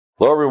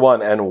Hello,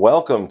 everyone, and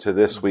welcome to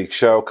this week's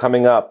show.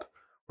 Coming up,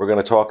 we're going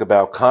to talk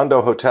about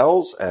condo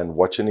hotels and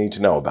what you need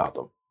to know about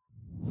them.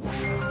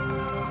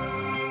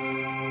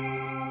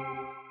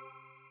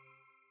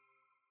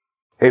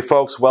 Hey,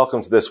 folks,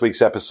 welcome to this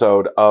week's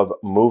episode of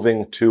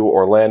Moving to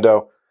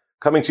Orlando.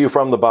 Coming to you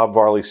from the Bob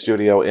Varley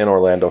Studio in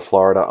Orlando,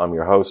 Florida. I'm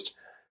your host,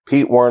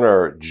 Pete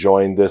Werner,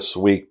 joined this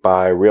week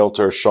by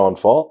realtor Sean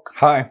Falk.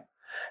 Hi.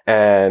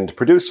 And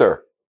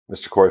producer,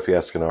 Mr. Corey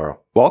Fiescanaro.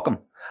 Welcome.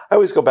 I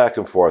always go back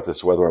and forth as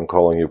to whether I'm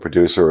calling you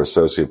producer or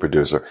associate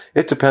producer.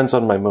 It depends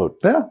on my mood.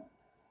 Yeah.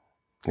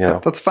 You know,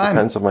 that's fine.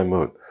 Depends on my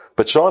mood.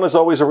 But Sean is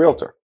always a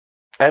realtor.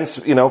 And,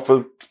 you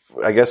know,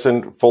 I guess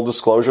in full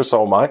disclosure,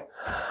 so am I.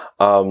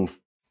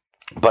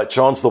 But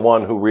Sean's the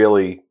one who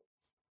really,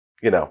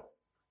 you know,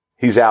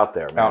 he's out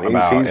there, man.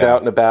 He's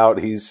out and about.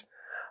 He's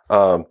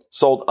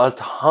sold a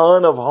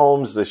ton of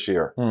homes this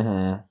year.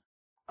 Mm-hmm.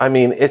 I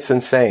mean, it's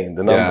insane.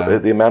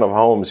 The amount of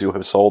homes you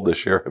have sold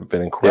this year have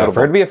been incredible. Yeah,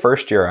 for it to be a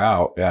first year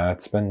out,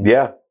 it's been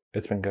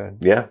good.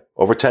 Yeah,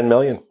 over 10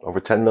 million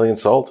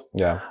sold.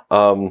 Yeah.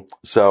 Before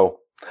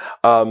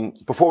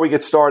we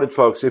get started,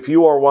 folks, if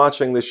you are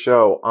watching this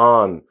show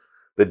on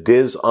the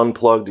Diz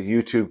Unplugged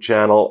YouTube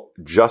channel,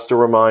 just a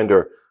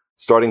reminder,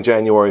 starting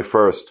January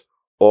 1st,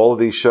 all of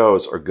these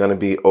shows are going to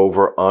be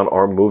over on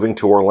our Moving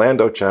to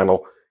Orlando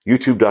channel,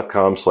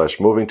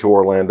 youtube.com/Moving to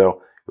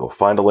Orlando. You'll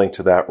find a link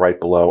to that right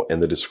below in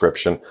the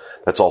description.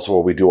 That's also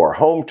where we do our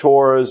home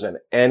tours and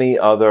any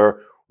other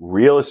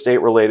real estate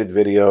related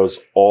videos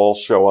all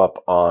show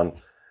up on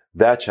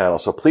that channel.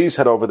 So please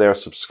head over there,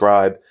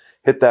 subscribe,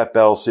 hit that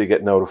bell so you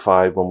get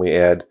notified when we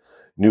add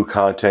new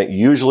content,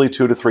 usually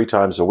 2 to 3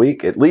 times a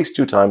week, at least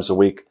 2 times a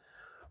week,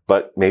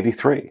 but maybe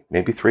 3.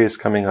 Maybe 3 is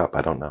coming up.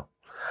 I don't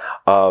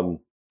know.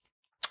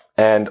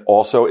 And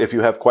also, if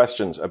you have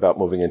questions about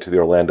moving into the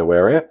Orlando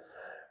area,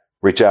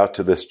 reach out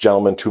to this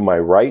gentleman to my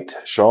right,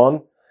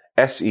 Sean,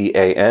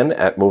 SEAN,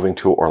 at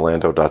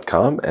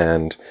movingtoorlando.com,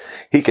 and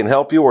he can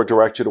help you or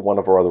direct you to one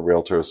of our other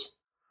realtors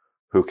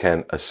who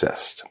can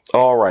assist.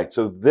 All right.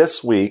 So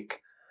this week,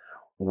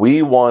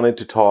 we wanted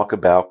to talk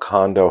about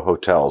condo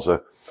hotels.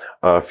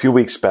 A few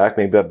weeks back,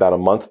 maybe about a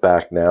month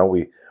back now,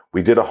 we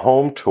did a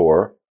home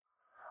tour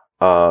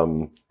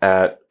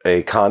at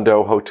a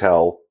condo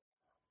hotel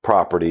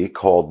property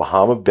called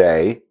Bahama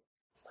Bay,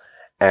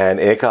 and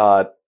it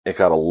got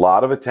a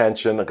lot of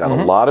attention, it got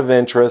a lot of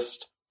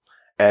interest,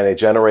 and it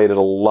generated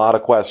a lot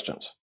of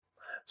questions.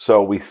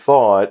 So we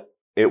thought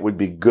it would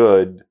be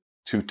good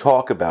to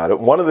talk about it.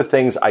 One of the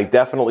things I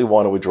definitely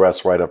want to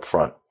address right up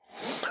front,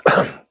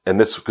 and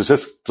because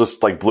this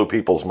just like blew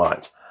people's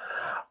minds,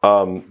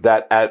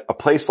 that at a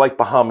place like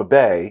Bahama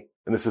Bay,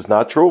 and this is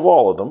not true of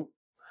all of them,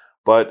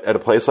 but at a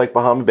place like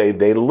Bahama Bay,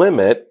 they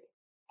limit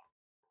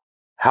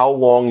how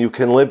long you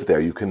can live there.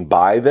 You can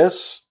buy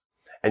this,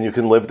 and you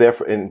can live there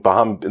in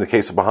the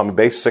case of Bahama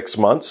Bay, 6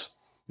 months.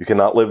 You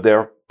cannot live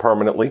there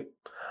permanently.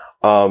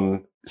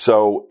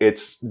 So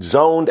it's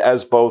zoned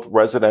as both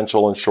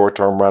residential and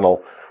short-term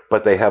rental,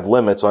 but they have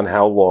limits on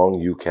how long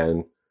you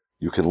can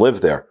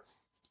live there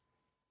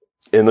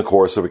in the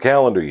course of a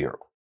calendar year.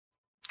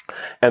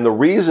 And the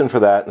reason for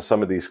that in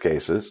some of these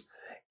cases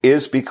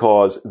is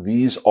because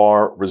these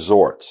are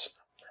resorts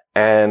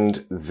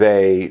and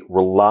they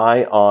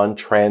rely on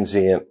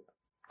transient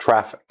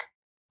traffic.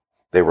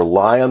 They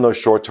rely on those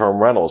short-term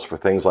rentals for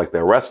things like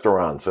their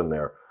restaurants and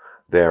their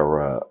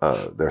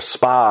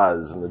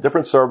spas and the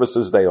different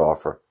services they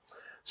offer.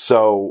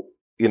 So,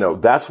 you know,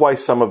 that's why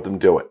some of them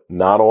do it.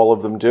 Not all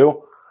of them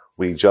do.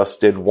 We just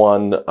did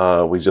one.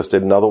 We just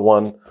did another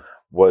one.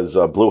 Was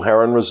Blue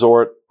Heron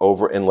Resort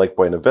over in Lake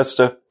Buena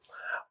Vista.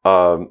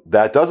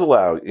 That does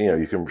allow, you know,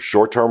 you can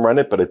short-term rent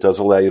it, but it does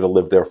allow you to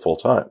live there full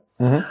time.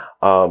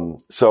 Mm-hmm.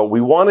 So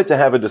we wanted to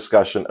have a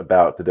discussion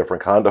about the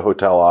different condo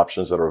hotel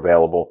options that are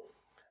available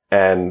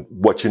and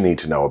what you need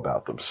to know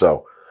about them.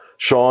 So,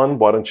 Sean,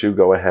 why don't you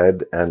go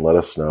ahead and let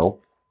us know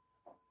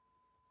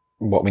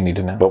what we need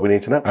to know?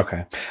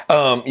 Okay.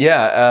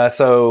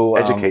 So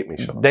educate me,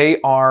 Sean.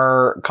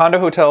 Condo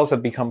hotels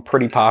have become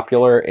pretty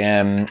popular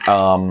in,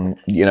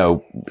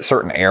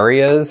 certain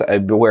areas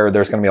where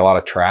there's going to be a lot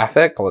of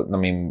traffic. I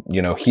mean,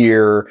 you know,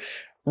 here,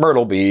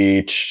 Myrtle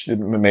Beach,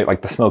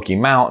 like the Smoky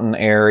Mountain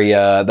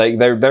area,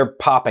 they're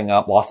popping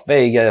up, Las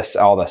Vegas,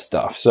 all this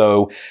stuff.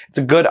 So it's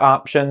a good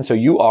option. So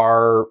you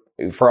are,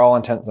 for all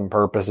intents and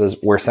purposes,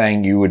 we're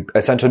saying you would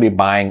essentially be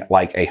buying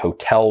like a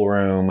hotel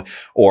room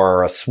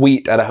or a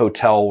suite at a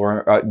hotel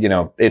room.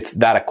 It's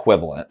that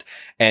equivalent,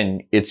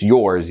 and it's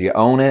yours. You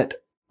own it,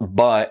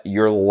 but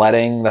you're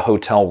letting the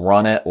hotel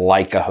run it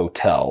like a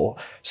hotel.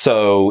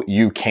 So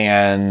you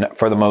can,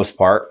 for the most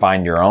part,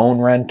 find your own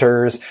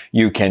renters.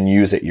 You can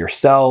use it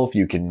yourself.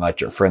 You can let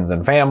your friends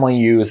and family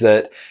use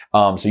it.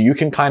 So you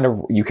can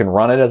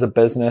run it as a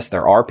business.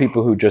 There are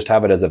people who just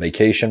have it as a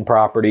vacation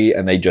property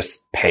and they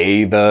just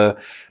pay the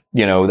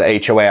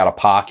HOA out of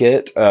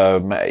pocket,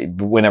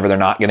 whenever they're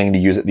not getting to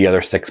use it the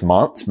other 6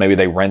 months. Maybe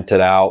they rent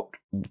it out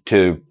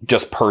to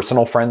just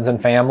personal friends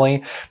and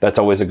family. That's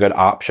always a good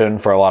option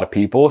for a lot of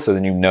people. So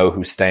then you know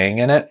who's staying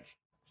in it.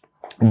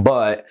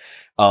 But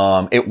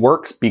It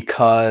works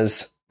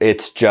because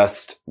it's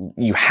just,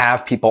 you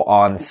have people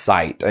on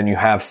site and you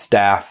have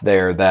staff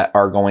there that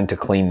are going to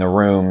clean the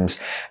rooms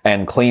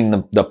and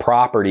clean the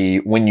property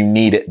when you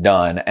need it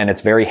done. And it's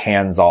very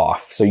hands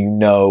off. So you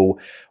know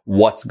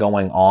what's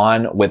going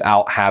on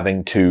without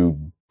having to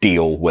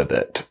deal with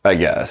it, I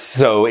guess.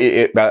 So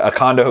a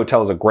condo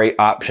hotel is a great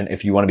option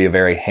if you want to be a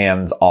very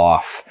hands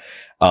off,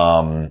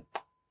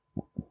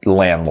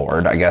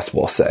 landlord, I guess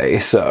we'll say.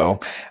 So,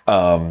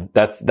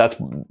 that's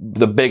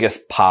the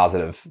biggest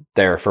positive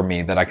there for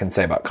me that I can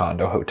say about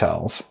condo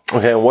hotels.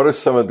 Okay. And what are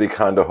some of the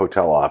condo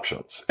hotel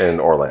options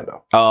in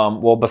Orlando?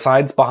 Well,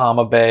 besides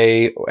Bahama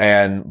Bay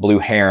and Blue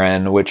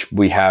Heron, which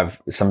we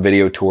have some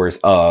video tours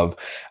of,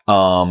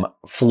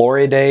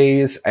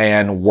 Floridays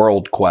and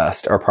World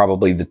Quest are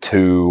probably the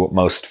two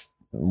most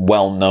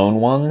well-known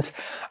ones.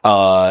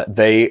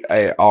 They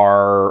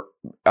are,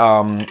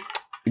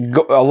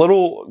 a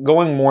little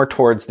going more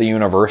towards the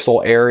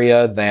Universal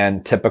area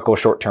than typical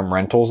short-term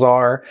rentals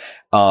are.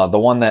 The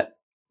one that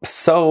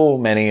so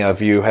many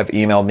of you have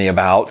emailed me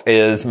about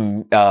is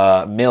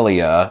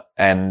Melia,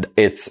 and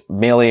it's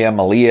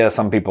Melia.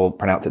 Some people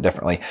pronounce it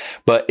differently,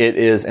 but it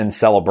is in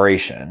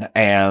Celebration,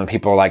 and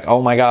people are like,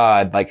 "Oh my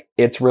God, like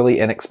it's really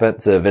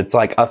inexpensive. It's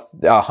like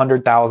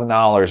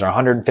 $100,000 or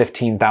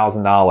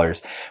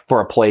 $115,000 for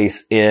a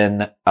place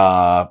in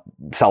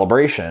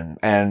Celebration,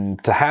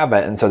 and to have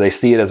it." And so they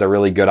see it as a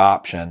really good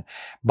option.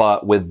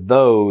 But with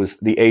those,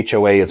 the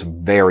HOA is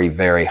very,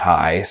 very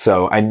high.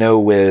 So I know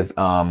with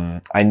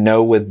in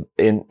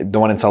the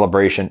one in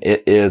Celebration,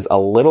 it is a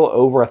little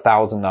over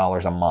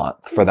 $1,000 a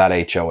month for that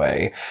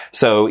HOA.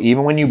 So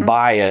even when you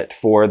buy it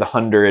for the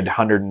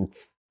 $110,000,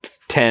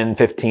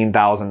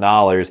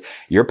 $15,000,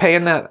 you're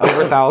paying that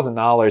over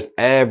 $1,000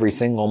 every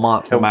single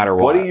month, no matter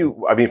what. For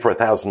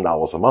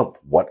 $1,000 a month,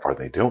 what are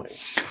they doing?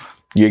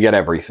 You get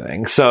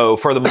everything. So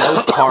for the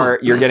most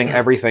part, you're getting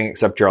everything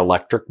except your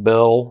electric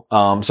bill.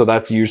 So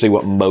that's usually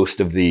what most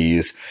of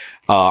these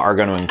are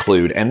going to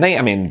include. And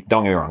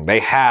don't get me wrong, they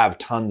have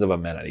tons of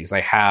amenities.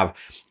 They have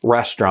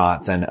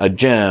restaurants and a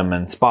gym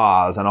and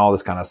spas and all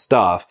this kind of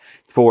stuff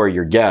for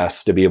your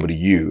guests to be able to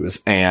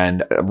use,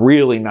 and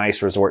really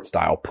nice resort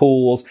style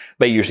pools.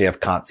 They usually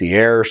have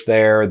concierge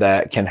there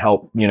that can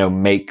help,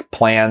 make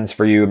plans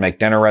for you, make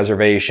dinner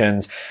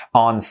reservations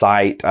on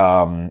site,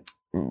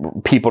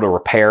 people to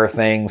repair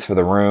things for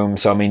the room.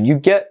 So, you do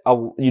get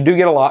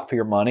a lot for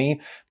your money,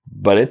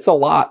 but it's a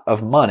lot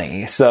of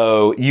money.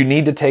 So you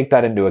need to take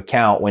that into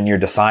account when you're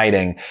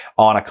deciding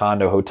on a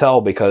condo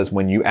hotel, because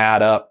when you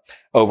add up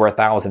over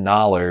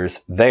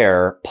 $1,000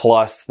 there,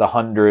 plus the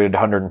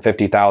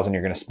 $150,000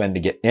 you're going to spend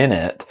to get in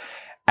it,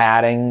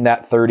 adding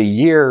that 30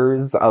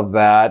 years of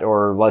that,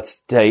 or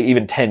let's say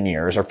even 10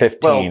 years or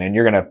 15, and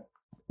you're going to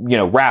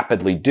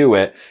rapidly do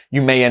it,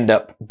 you may end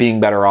up being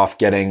better off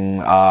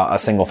getting a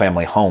single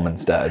family home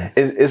instead.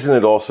 Isn't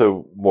it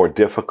also more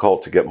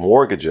difficult to get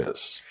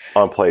mortgages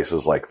on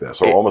places like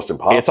this, or almost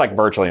impossible? It's like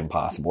virtually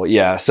impossible.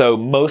 Yeah. So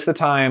most of the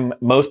time,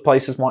 most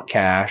places want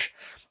cash.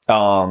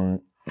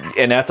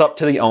 And that's up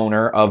to the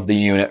owner of the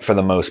unit for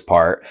the most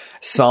part.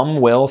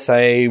 Some will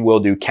say we'll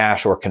do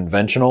cash or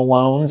conventional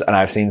loans. And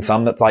I've seen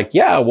some that's like,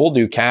 yeah, we'll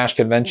do cash,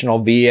 conventional,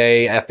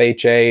 VA,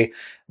 FHA.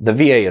 The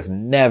VA is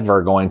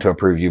never going to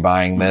approve you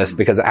buying this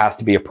because it has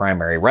to be a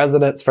primary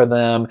residence for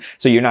them.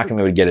 So you're not going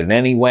to be able to get it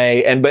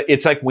anyway. But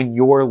it's like when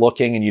you're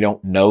looking and you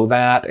don't know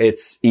that,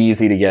 it's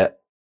easy to get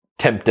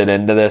tempted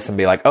into this and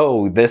be like,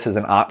 oh, this is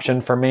an option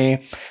for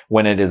me,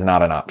 when it is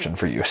not an option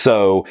for you.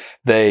 So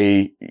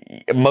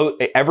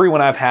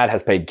everyone I've had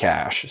has paid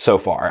cash so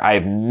far.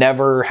 I've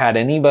never had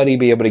anybody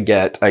be able to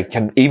get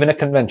even a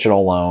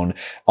conventional loan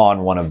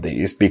on one of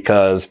these,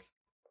 because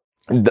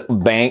the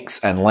banks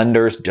and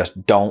lenders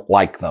just don't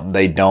like them.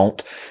 They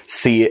don't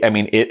see it.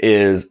 It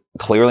is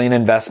clearly an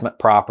investment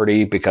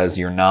property, because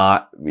you're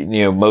not,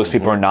 most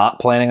people are not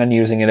planning on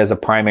using it as a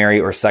primary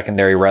or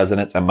secondary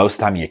residence. And most of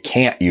the time you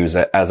can't use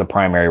it as a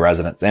primary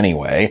residence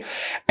anyway.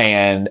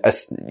 And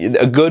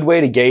a good way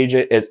to gauge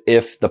it is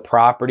if the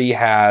property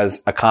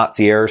has a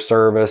concierge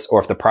service, or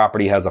if the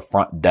property has a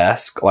front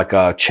desk, like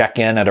a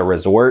check-in at a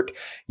resort,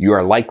 you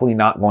are likely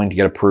not going to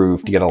get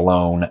approved to get a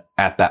loan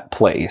at that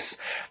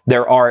place.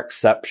 There are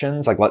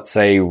exceptions, like let's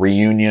say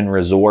Reunion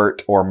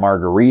Resort or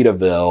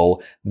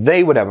Margaritaville,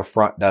 they would have a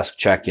front desk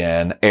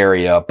check-in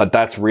area, but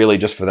that's really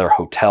just for their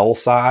hotel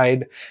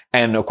side.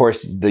 And of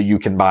course, you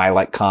can buy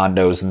like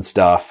condos and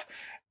stuff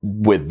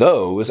with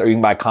those, or you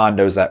can buy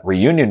condos at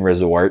Reunion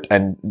Resort,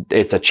 and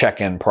it's a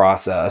check-in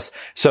process.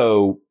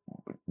 So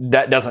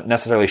that doesn't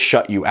necessarily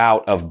shut you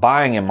out of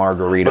buying in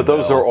Margaritaville. But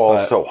those are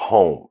also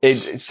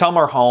homes. Some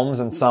are homes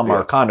and some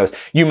are condos.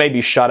 You may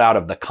be shut out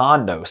of the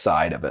condo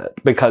side of it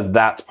because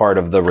that's part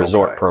of the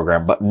resort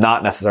program, but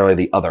not necessarily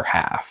the other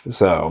half.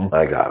 So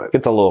I got it.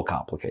 It's a little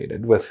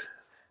complicated with.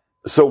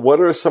 So what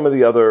are some of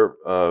the other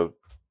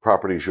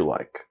properties you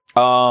like?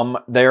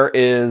 There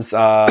is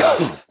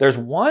there's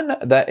one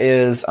that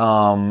is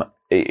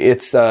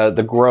it's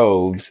the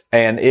Groves,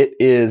 and it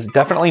is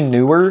definitely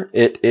newer.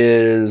 It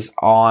is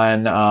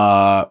on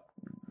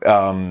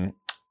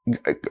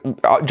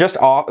just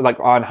off, like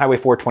on Highway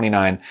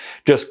 429,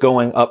 just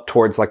going up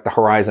towards like the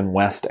Horizon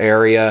West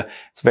area.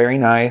 It's very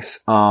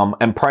nice.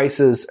 And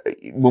prices,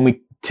 when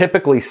we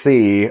typically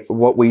see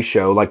what we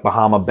show, like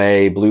Bahama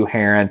Bay, Blue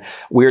Heron,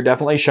 we're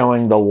definitely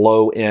showing the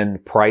low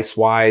end price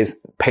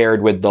wise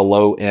paired with the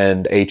low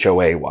end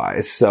HOA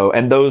wise. So,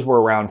 and those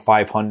were around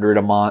 $500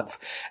 a month,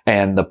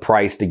 and the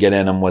price to get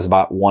in them was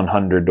about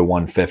 $100 to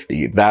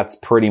 $150. That's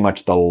pretty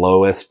much the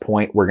lowest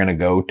point we're going to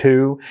go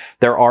to.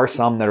 There are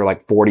some that are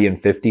like 40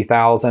 and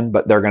 50,000,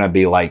 but they're going to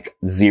be like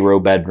 0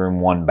 bedroom,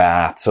 1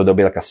 bath. So they'll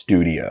be like a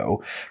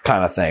studio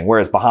kind of thing.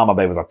 Whereas Bahama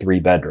Bay was a 3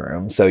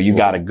 bedroom. So you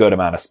got a good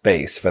amount of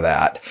space for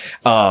that.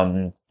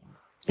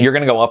 You're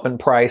going to go up in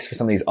price for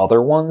some of these other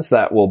ones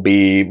that will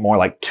be more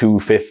like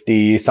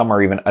 250, some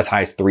are even as high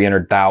as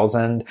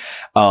 300,000.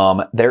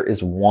 There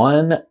is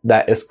one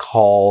that is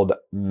called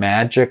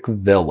Magic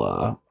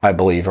Villa, I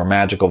believe, or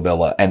Magical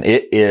Villa. And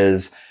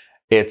it's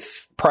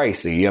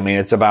pricey. I mean,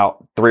 it's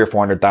about $300,000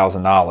 or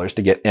 $400,000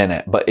 to get in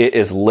it, but it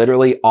is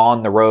literally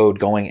on the road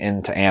going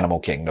into Animal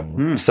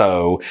Kingdom.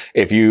 So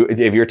if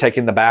you're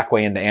taking the back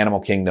way into Animal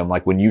Kingdom,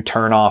 like when you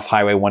turn off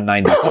Highway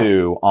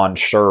 192 on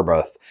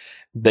Sherbeth,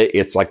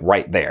 it's like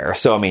right there.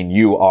 So, I mean,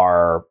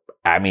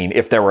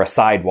 if there were a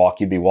sidewalk,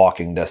 you'd be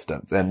walking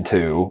distance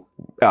into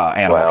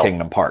Animal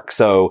Kingdom Park.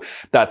 So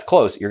that's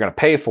close. You're going to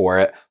pay for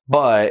it,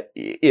 but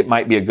it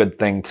might be a good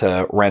thing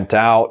to rent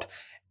out.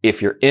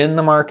 If you're in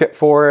the market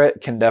for it,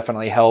 can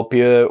definitely help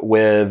you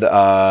with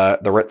the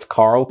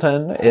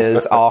Ritz-Carlton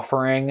is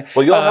offering.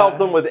 Well, you'll help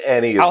them with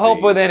any of I'll help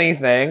these. with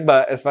anything,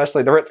 but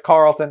especially the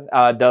Ritz-Carlton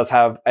does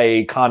have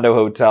a condo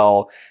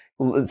hotel,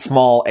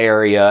 small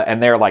area,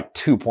 and they're like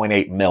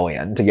 2.8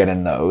 million to get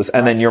in those.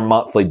 And then your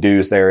monthly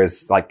dues there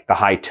is like the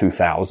high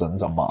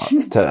 2,000s a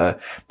month to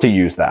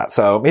use that.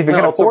 So if you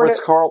can afford it's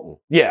Ritz-Carlton.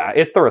 yeah,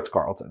 it's the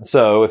Ritz-Carlton.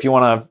 So if you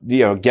want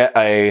to, get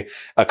a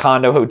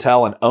condo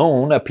hotel and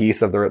own a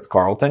piece of the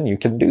Ritz-Carlton, you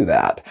can do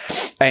that.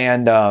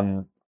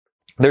 And,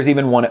 there's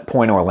even one at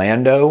Point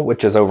Orlando,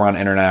 which is over on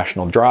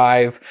International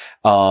Drive.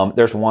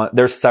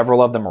 There's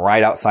several of them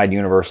right outside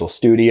Universal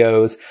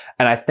Studios.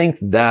 And I think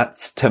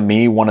that's, to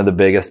me, one of the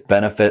biggest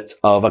benefits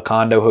of a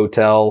condo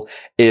hotel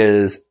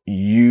is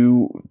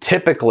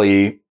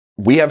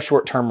we have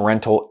short-term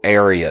rental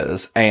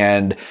areas,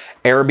 and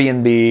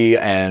Airbnb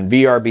and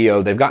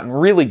VRBO, they've gotten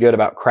really good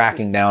about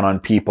cracking down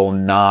on people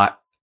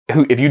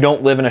if you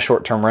don't live in a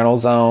short-term rental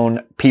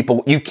zone,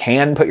 you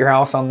can put your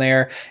house on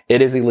there.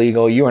 It is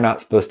illegal. You are not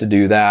supposed to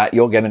do that.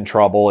 You'll get in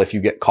trouble if you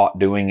get caught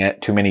doing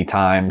it too many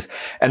times.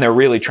 And they're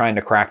really trying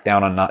to crack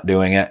down on not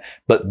doing it.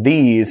 But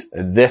this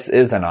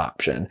is an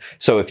option.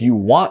 So if you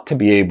want to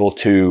be able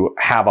to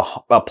have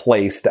a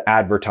place to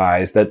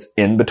advertise that's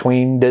in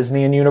between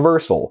Disney and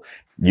Universal,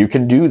 you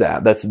can do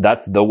that.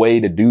 That's the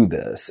way to do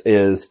this,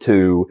 is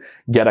to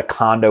get a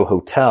condo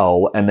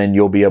hotel, and then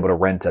you'll be able to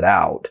rent it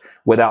out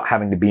without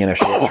having to be in a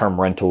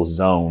short-term rental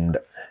zoned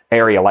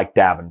area like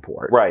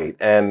Davenport. Right.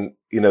 And,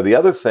 the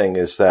other thing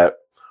is that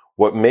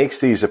what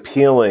makes these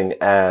appealing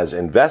as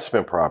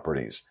investment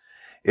properties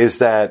is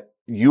that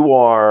you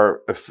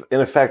are,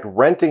 in effect,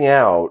 renting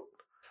out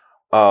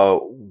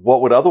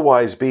what would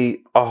otherwise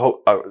be a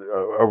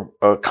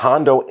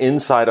condo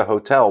inside a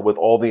hotel with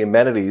all the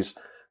amenities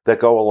that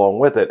go along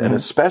with it. And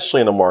especially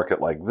in a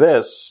market like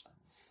this,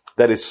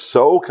 that is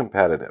so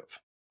competitive,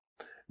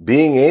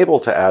 being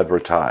able to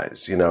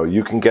advertise,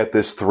 you can get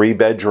this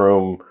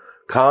 3-bedroom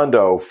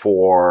condo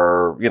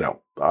for,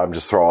 I'm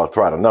just throw out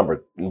a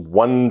number,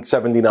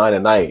 $179 a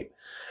night.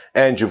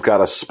 And you've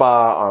got a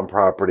spa on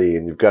property,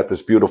 and you've got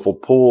this beautiful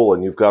pool,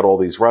 and you've got all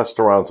these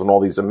restaurants and all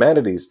these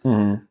amenities.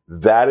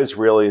 That is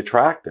really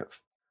attractive,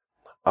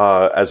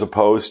 as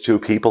opposed to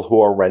people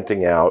who are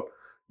renting out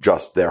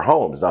just their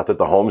homes. Not that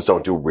the homes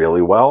don't do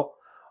really well.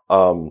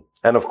 And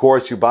of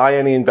course, you buy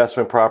any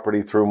investment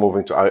property through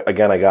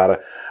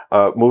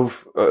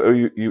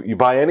you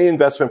buy any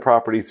investment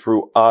property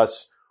through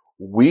us.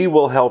 We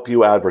will help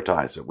you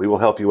advertise it. We will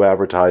help you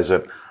advertise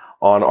it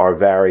on our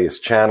various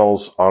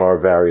channels, on our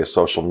various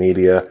social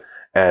media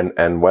and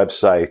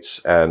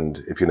websites.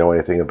 And if you know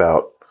anything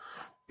about,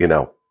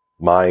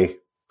 my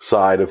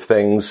side of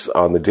things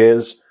on the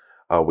Diz,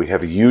 we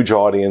have a huge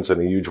audience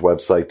and a huge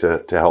website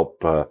to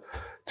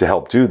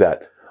help do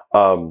that.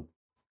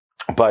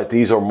 But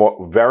these are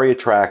very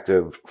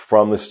attractive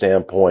from the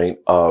standpoint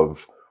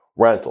of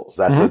rentals.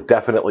 That's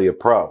definitely a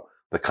pro.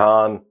 The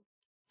con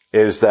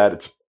is that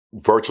it's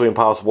virtually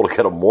impossible to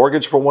get a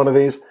mortgage for one of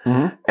these,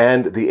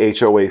 and the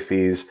HOA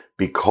fees,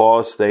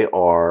 because they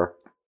are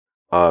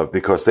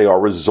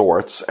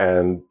resorts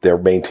and they're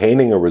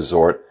maintaining a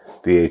resort,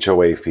 the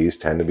HOA fees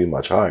tend to be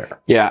much higher.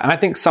 Yeah, and I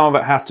think some of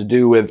it has to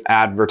do with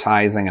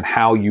advertising and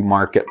how you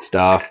market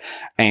stuff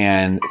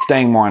and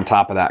staying more on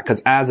top of that.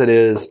 Because as it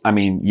is, I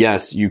mean,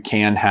 yes, you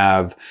can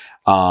have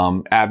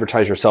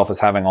advertise yourself as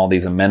having all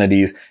these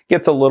amenities.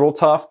 Gets a little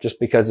tough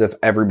just because if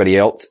everybody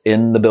else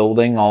in the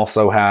building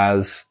also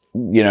has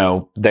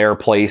their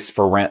place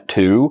for rent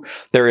too.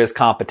 There is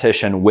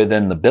competition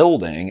within the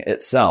building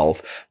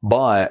itself,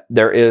 but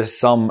there is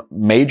some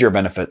major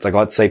benefits. Like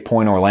let's say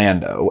Point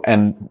Orlando.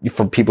 And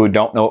for people who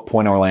don't know what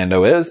Point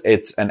Orlando is,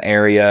 it's an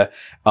area,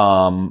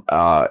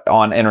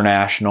 on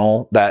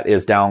International that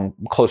is down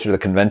closer to the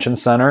convention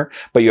center,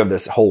 but you have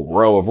this whole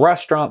row of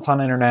restaurants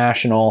on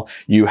International.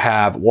 You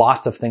have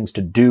lots of things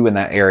to do in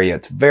that area.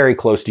 It's very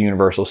close to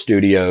Universal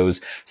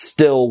Studios,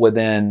 still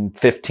within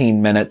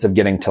 15 minutes of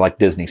getting to like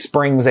Disney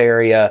Springs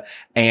area.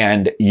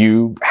 And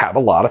you have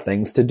a lot of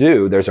things to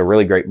do. There's a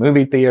really great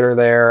movie theater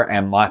there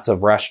and lots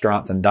of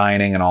restaurants and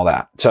dining and all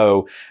that.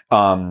 So,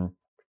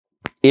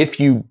 if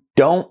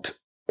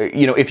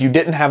you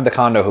didn't have the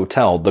condo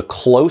hotel, the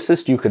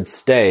closest you could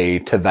stay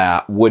to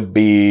that would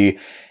be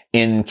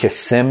in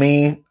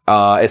Kissimmee,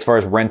 as far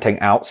as renting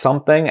out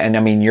something. And I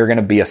mean, you're going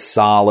to be a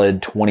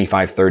solid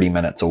 25, 30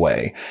 minutes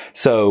away.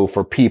 So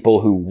for people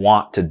who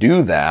want to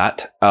do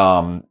that,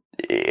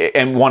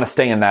 and want to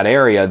stay in that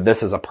area,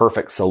 this is a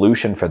perfect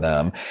solution for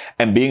them.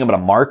 And being able to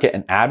market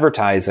and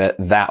advertise it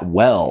that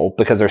well,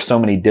 because there's so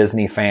many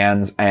Disney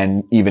fans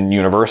and even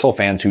Universal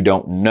fans who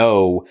don't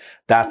know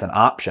that's an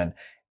option.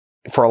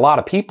 For a lot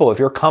of people, if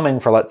you're coming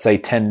for, let's say,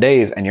 10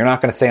 days and you're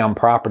not going to stay on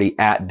property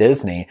at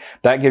Disney,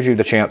 that gives you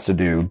the chance to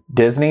do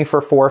Disney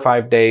for 4 or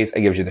 5 days.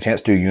 It gives you the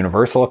chance to do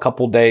Universal a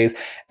couple days,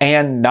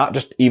 and not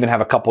just even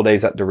have a couple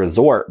days at the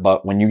resort,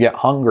 but when you get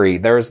hungry,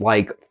 there's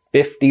like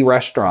 50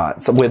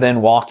 restaurants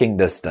within walking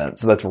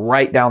distance. So that's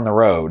right down the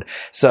road.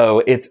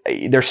 So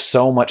there's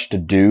so much to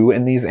do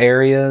in these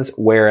areas.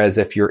 Whereas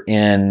if you're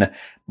in,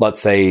 let's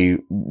say,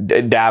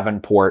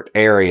 Davenport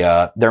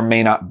area, there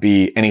may not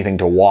be anything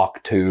to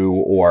walk to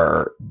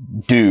or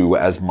do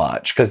as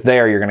much, because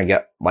there you're going to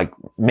get like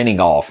mini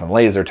golf and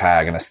laser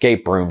tag and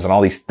escape rooms and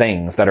all these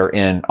things that are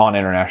on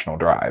International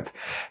Drive.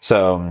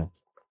 So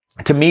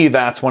to me,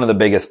 that's one of the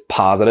biggest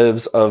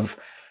positives of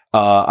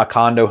a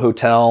condo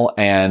hotel,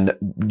 and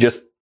just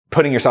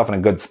putting yourself in a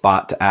good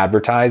spot to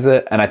advertise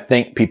it. And I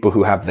think people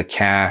who have the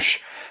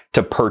cash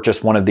to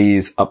purchase one of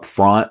these up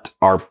front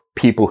are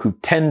people who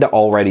tend to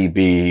already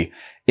be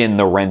in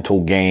the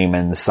rental game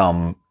in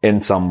some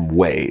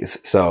ways.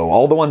 So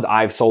all the ones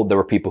I've sold, there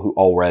were people who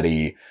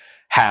already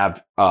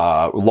have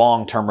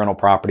long-term rental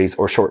properties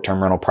or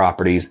short-term rental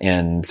properties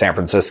in San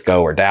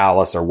Francisco or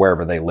Dallas or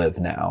wherever they live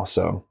now.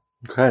 So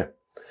okay,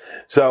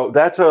 so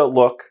that's a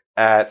look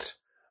at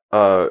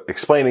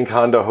explaining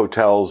condo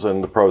hotels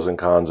and the pros and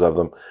cons of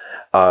them.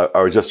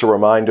 Or just a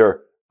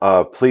reminder,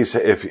 please,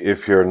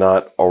 if you're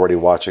not already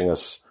watching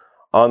us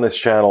on this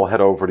channel,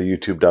 head over to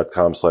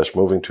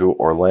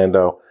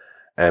youtube.com/movingtoorlando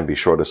and be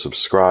sure to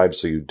subscribe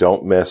so you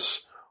don't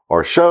miss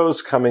our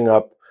shows coming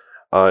up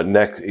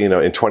next. In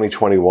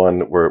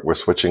 2021, we're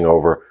switching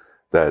over,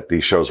 that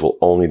these shows will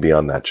only be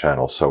on that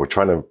channel. So we're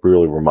trying to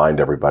really remind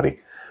everybody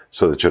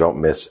so that you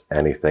don't miss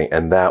anything.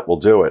 And that will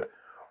do it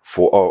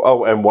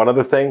and one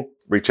other thing,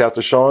 reach out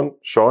to Sean,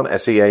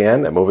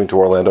 SEAN at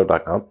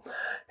movingtoorlando.com.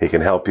 He can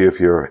help you if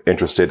you're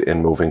interested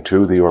in moving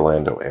to the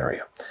Orlando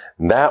area.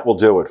 And that will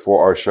do it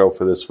for our show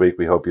for this week.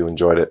 We hope you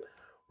enjoyed it.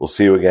 We'll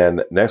see you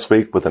again next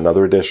week with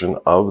another edition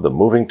of the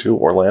Moving to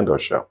Orlando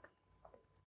show.